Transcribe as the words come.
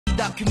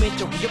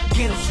documentary of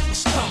ghetto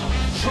superstar.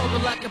 Struggle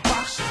like a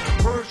boxer,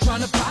 bird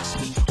trying to box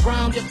me.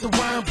 Round after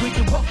round, bring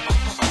it up.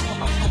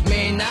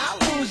 Man, I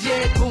lose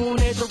yet, born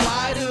as a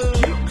rider.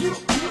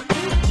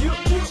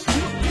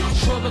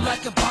 Struggle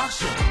like a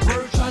boxer,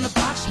 bird trying to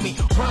box me.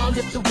 Round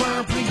after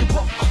round, bring it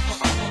up.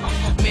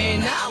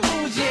 Man, I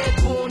lose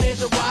yet, born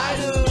as a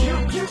rider.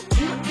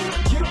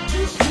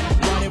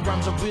 Writing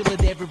rhymes are real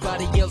and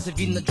everybody else have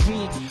in a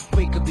dream.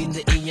 Wake up in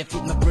the AM,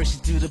 fit my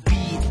verses to the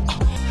beat.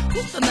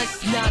 Who's the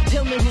next now?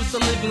 Tell me who's a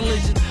living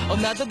legend.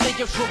 Another day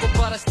of struggle,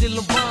 but I still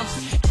in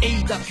rhymes.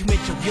 A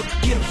documentary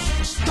of ghetto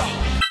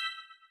superstar.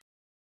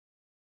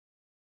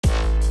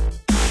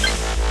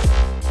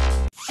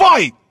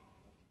 Fight!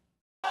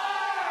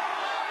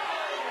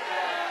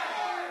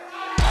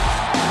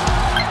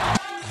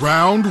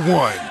 Round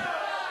 1.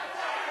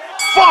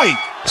 Fight!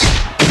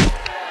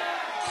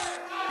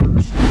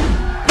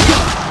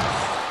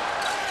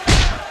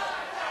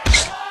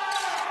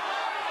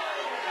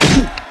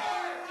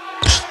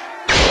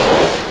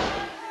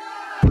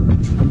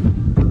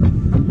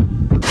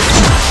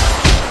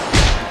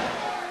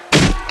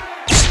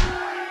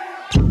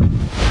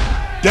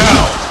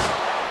 Down.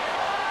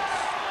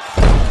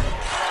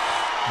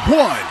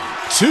 1,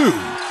 2,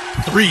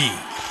 3.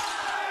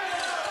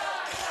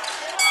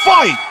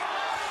 Fight!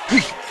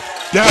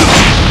 Down.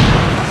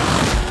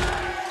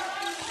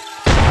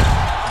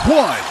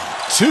 1,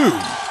 2,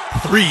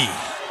 3,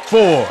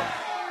 4.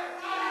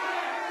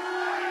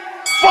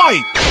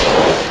 Fight!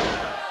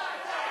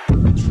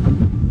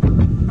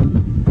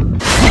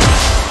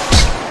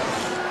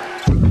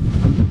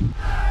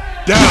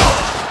 Down.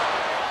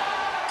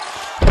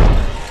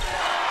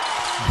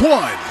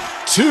 1,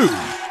 2,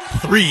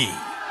 3,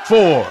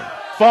 4,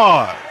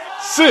 5,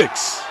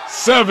 6,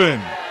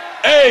 7,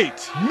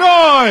 8,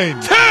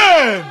 9,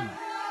 10!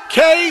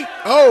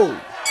 KO!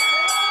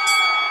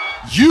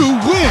 You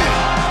win!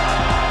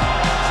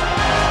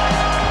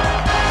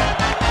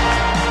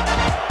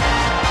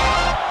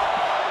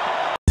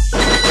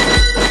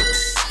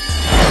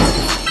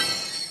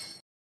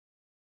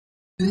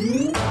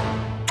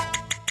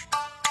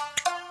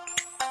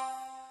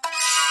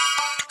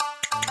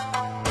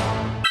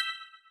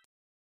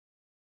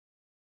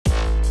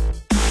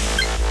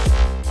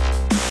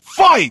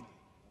 Fight!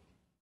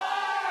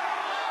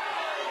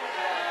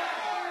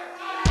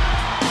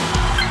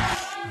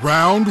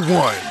 Round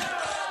 1.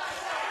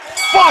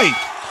 Fight!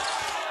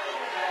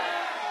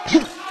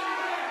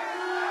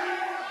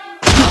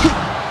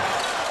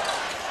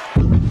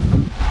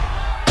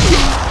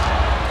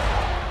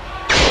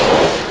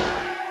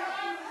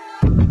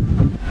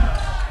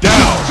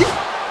 Down.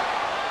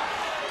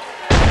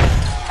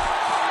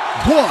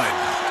 1,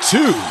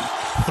 2,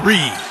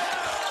 3.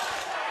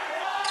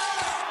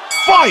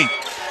 Fight!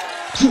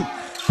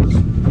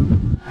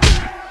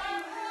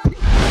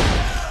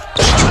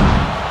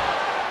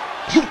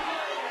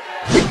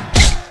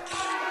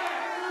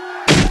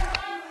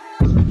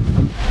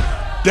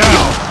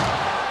 Down.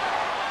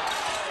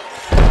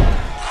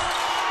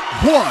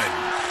 1,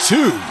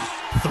 2,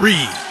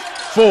 3,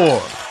 4,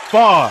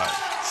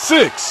 5,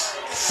 6,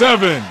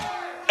 7,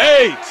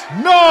 8,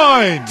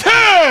 9,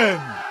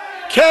 10!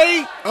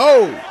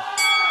 KO!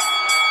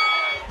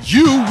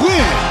 You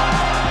win!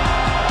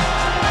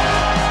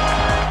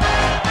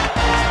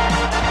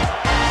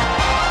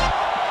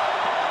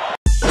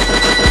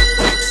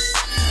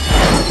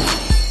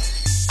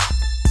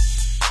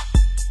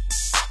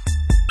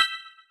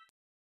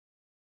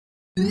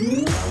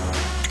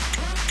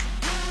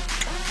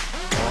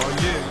 Oh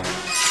yeah.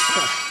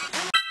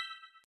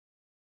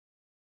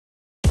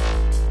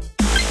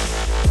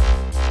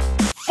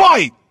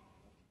 Fight!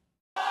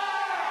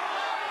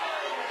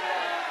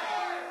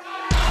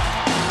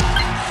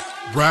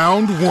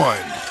 Round 1.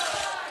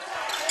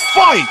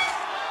 Fight!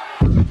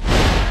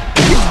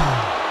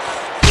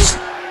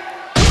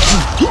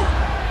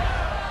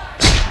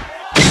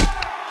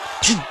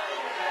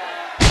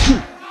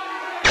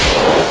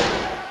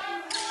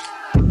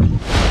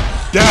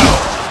 Down.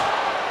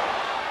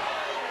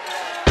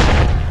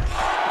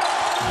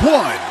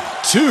 1,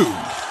 2.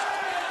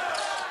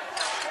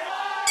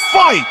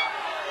 Fight!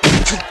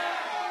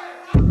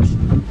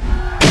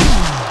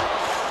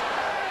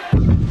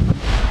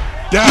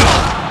 Down.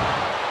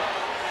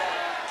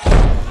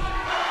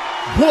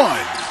 1,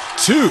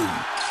 2,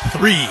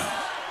 3.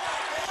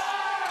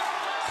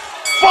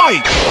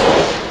 Fight!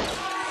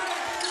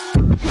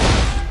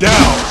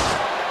 Down.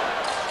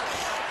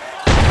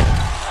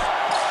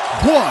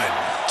 1,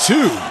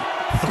 2,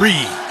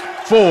 3,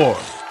 4,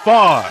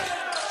 5,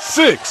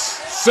 6,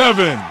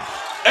 7,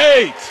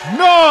 8,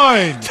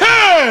 9,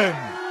 10!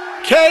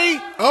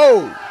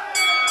 KO!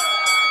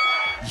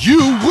 You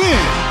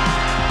win!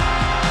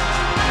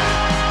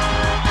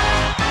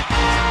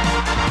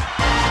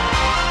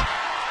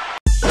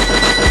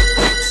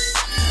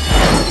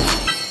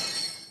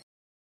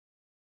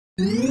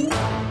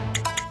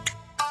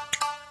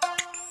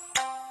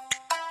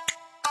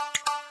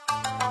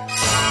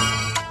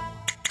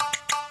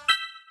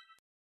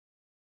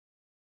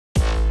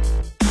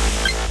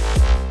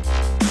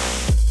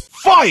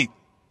 Fight!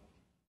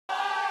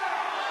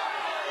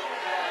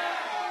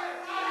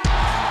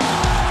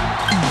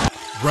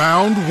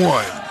 Round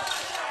one.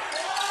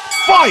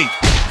 Fight!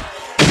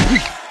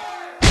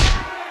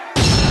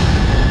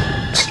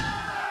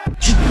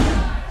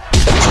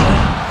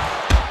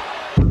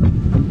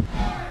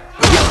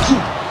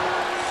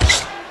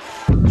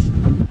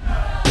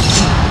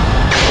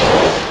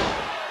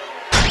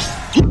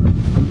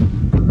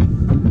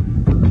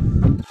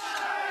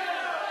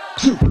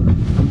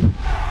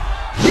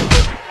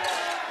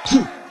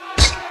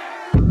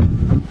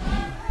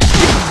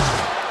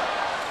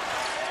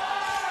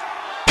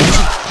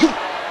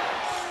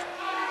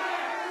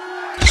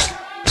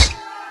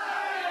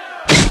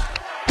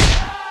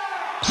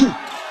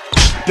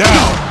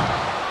 Down.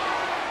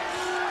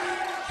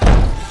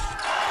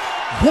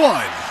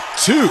 1,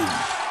 2.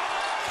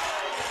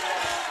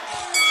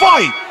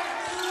 Fight!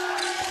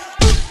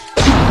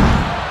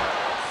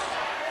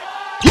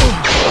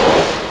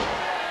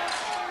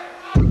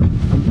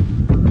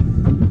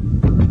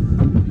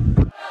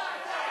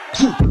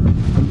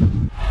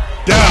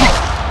 Down.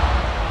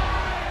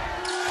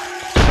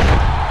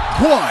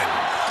 1,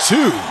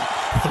 2,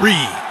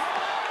 3.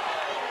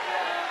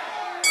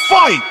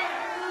 Fight!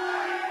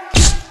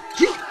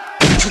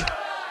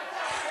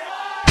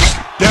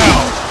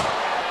 Down.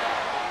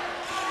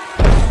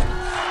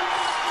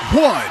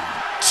 1,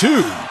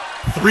 2,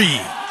 3,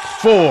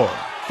 4,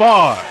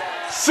 5,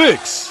 6,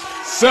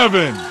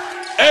 7,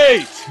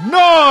 8,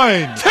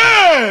 9,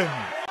 10.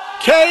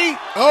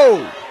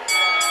 KO.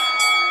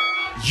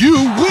 You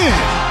win.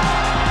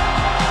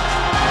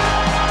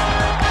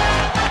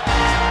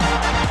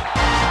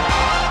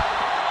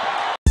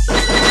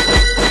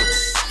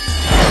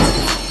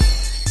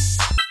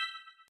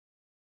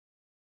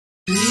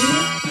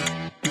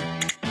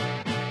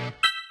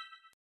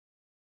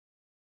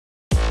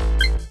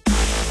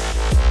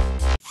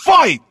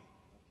 Fight!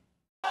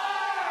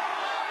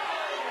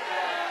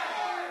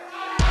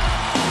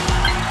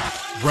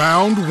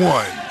 Round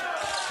one.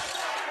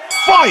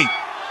 Fight!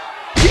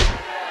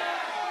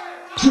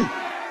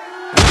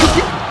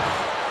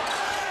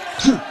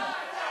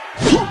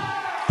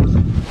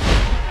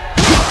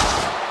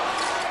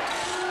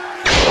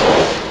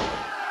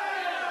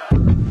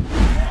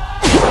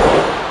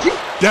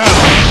 Down.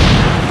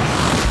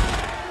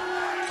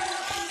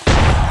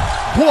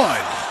 1,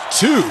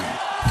 2,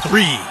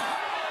 3.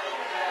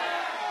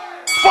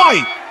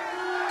 Fight!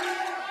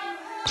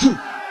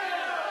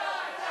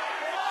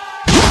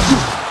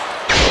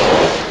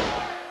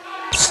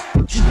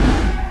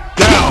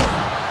 Down.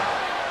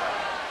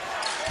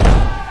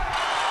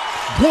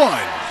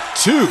 1,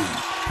 2,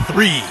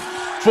 3,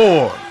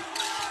 4.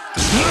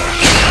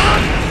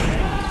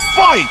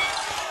 Fight!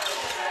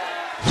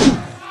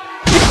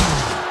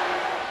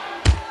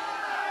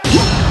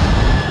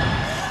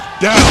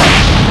 Down.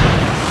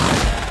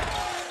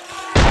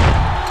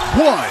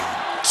 1,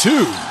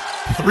 2,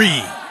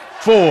 3,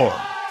 4,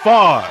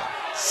 5,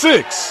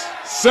 6,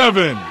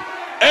 7,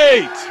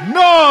 8,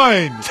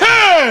 9,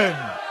 10.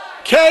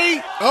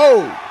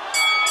 KO.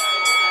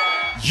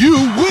 You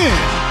win.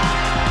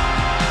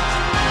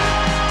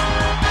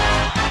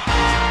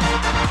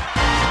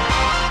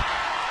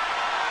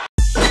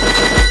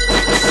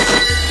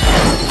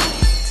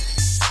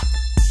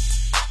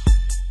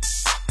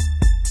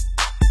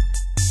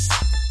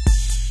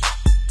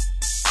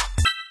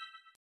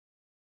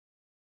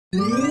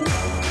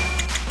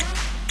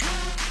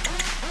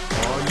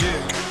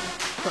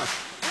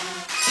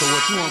 So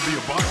what, you want to be a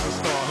boxing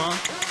star, huh?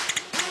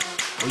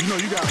 Well, you know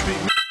you got big...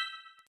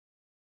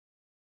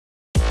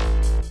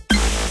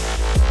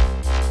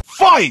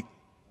 Fight!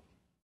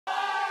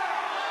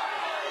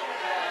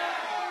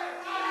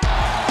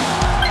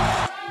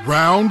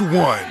 Round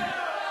one.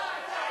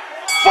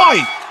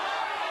 Fight!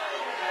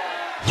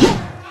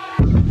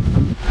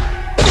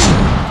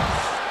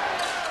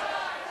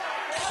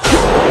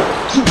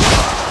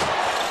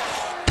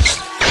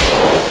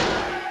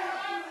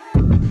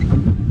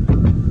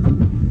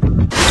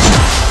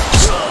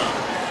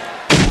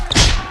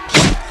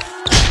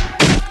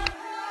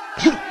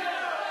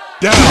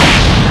 Down.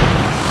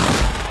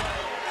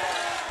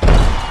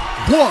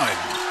 1,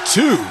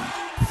 2,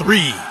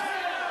 3.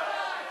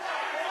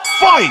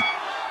 Fight!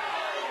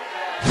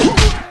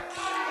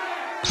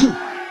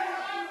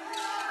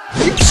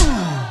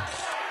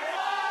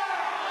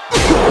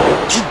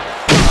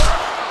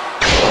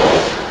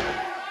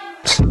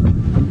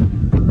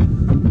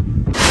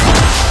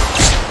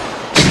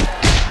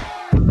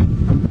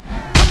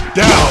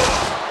 Down.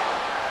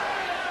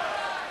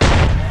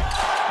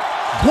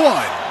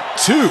 1,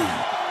 2,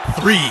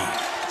 3,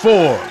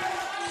 4.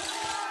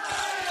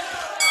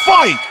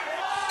 Fight!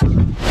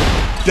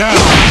 Down.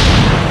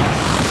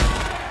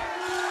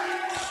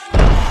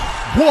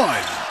 1,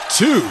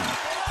 2,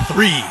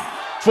 3,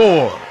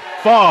 4,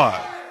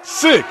 5,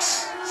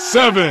 6,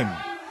 7,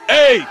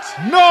 8,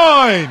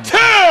 9,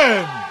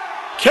 10.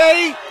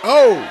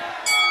 KO.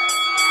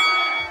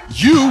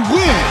 You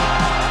win.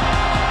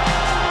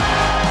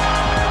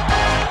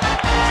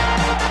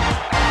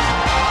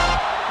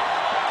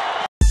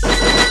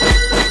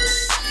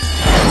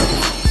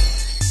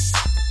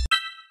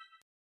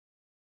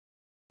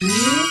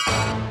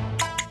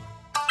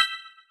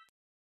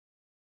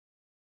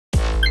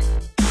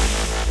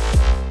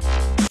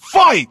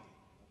 Fight!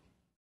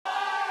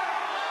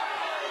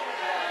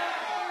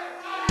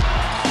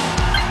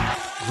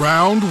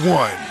 Round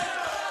 1.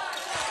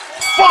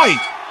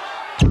 Fight!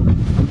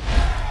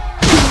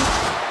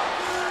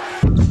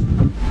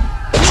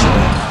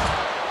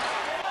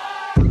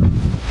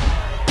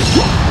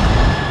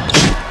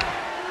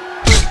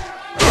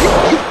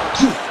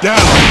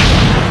 Down.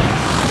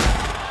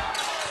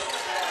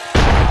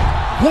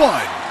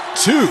 1,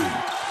 2.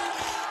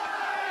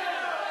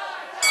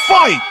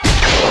 Fight!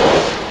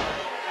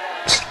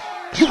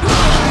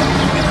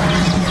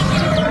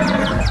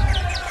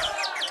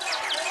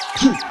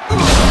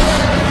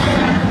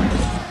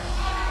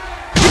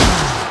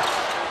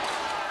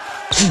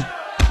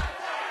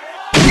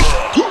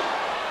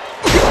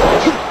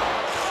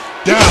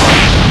 Down.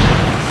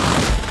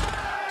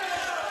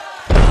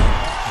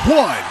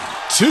 1,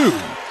 2,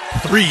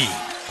 3.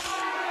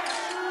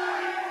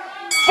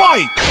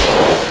 Fight!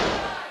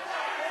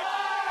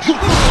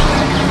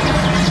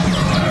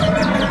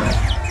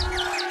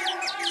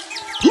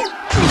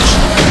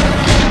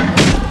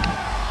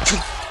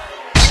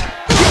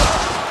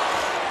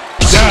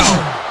 Down.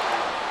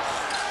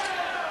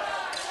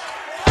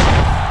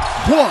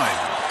 1,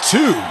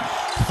 2,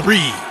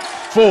 3,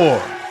 4,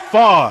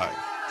 5,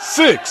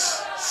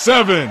 6,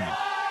 7,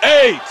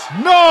 8,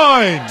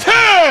 9,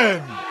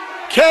 10!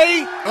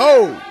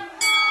 KO!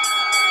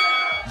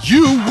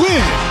 You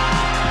win!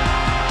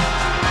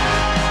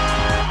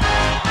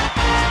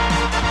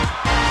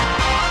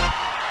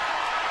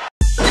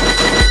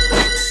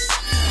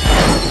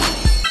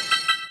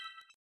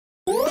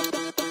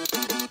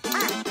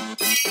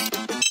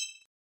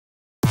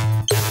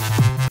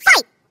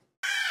 Fight!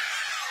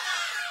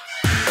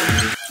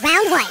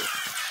 Round 1.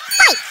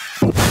 Fight!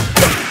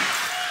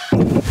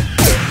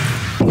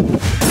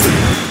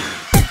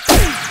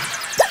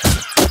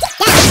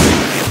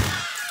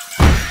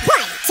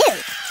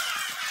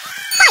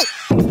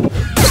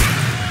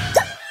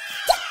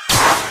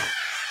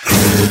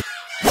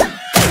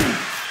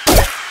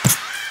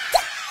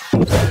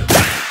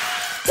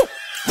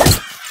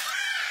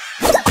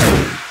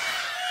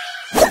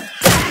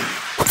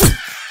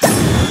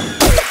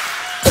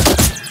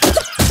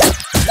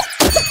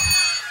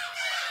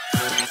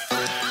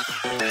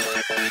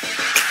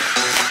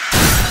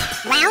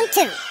 Round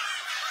 2.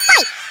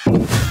 Fight!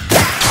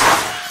 Down.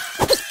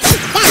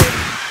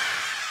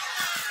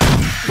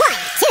 1,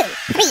 2,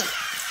 3.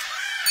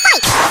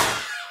 Fight!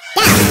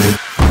 Down.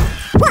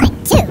 1,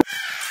 2.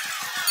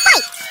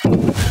 Fight! Down.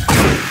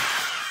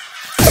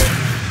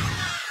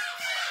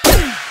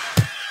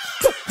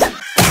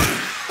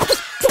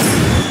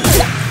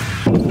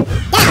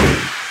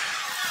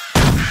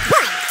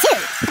 1, 2,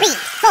 3,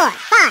 4,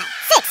 5,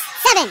 6,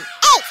 7,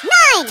 8,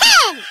 9,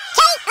 10!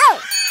 KO!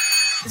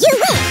 You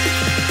win!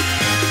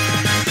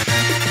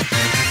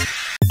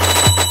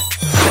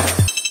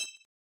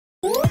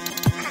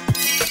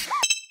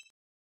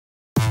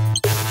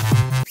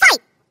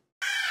 Fight!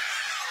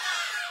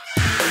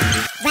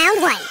 Round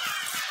 1.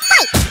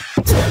 Fight!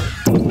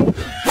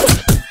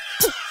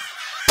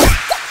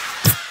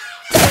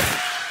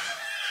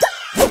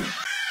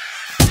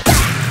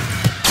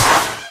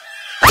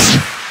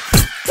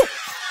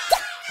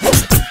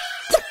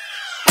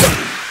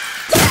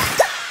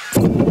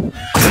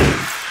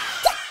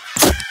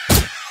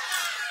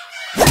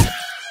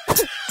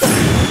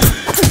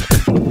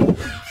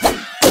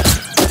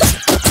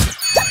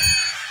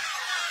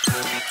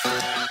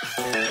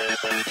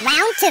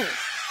 Round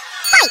 2.